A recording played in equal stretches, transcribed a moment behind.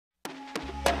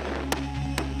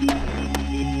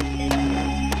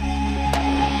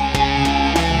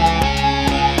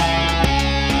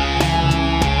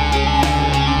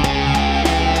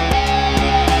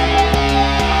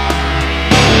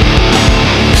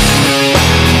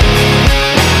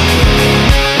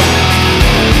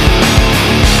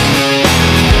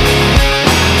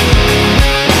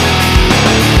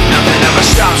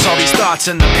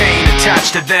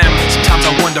attached to them. Sometimes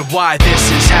I wonder why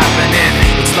this is happening.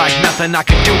 It's like nothing I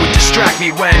can do would distract me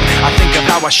when I think of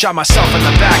how I shot myself in the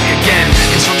back again.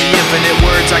 Cause from the infinite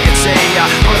words I can say, I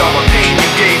put all the pain you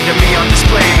gave to me on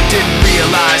display, but didn't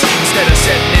realize instead of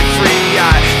setting it free,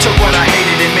 I took what I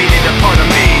hated and made it a part of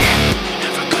me.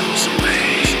 Never goes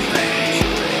away,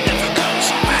 never goes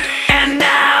away. And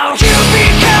now you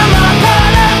become a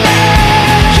part of me.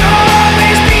 You'll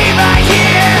always be right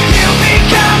here. You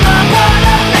become a part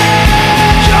of me.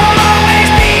 You'll always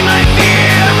be my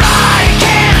fear. I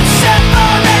can't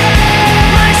separate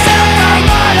myself from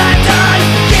what I've done.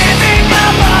 Giving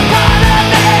up a part of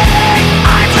me.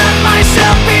 I've let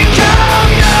myself become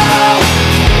you.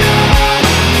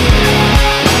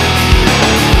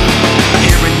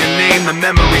 Hearing your name, the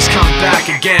memories come back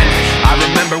again. I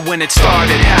remember when it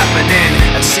started happening.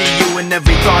 I'd see you in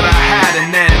every thought I had,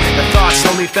 and then the thoughts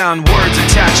slowly found words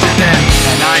attached to them.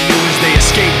 And I knew as they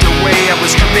escaped away, I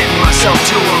was committing myself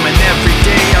to them. And every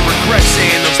day I regret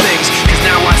saying those things, cause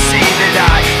now I see that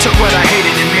I took what I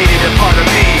hated and made it a part of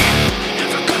me.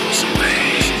 Never goes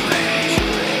away,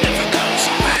 never goes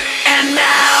away. And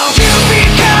now you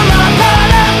become a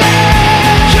part of me.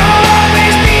 You'll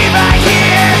always be right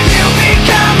here. You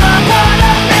become a part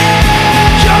of me.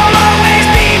 You'll always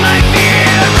be my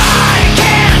fear. I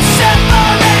can't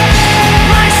separate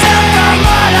myself from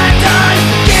what I've done.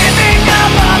 Giving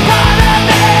up a part of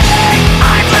me.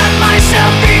 I've let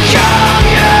myself become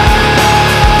you.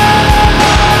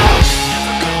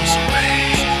 Never goes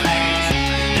away,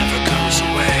 never goes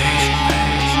away,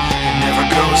 it never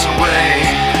goes away,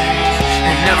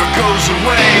 it never goes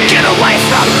away. Get away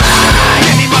from me.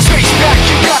 Give me my space back,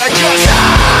 you gotta just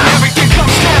everything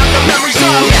comes down, the memories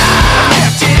of I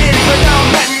kept it in, but now I'm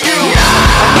letting you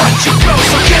I let you go,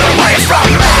 so get away from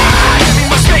me. Give me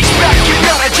my space back, you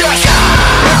gotta just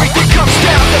everything comes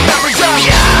down, the memories of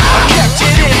I kept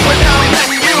it in, but now I'm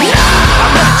letting you I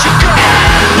let you go.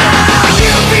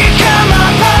 You become a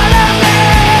part of me.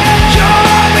 You'll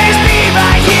always be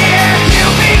right here. You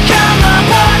become a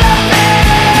part of me.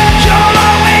 You'll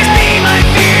always be my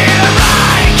fear.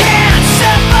 I can't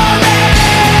separate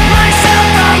myself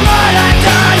from what I've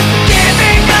done.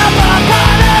 Giving up a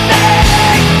part of me.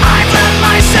 I've let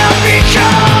myself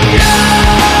become you.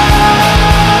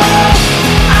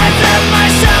 I've let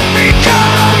myself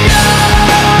become you.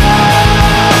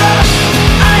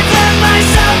 I've let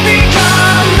myself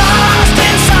become lost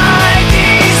inside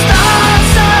these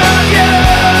thoughts of you.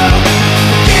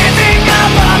 Giving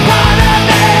up a part of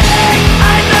me.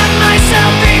 I've let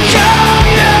myself become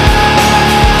you.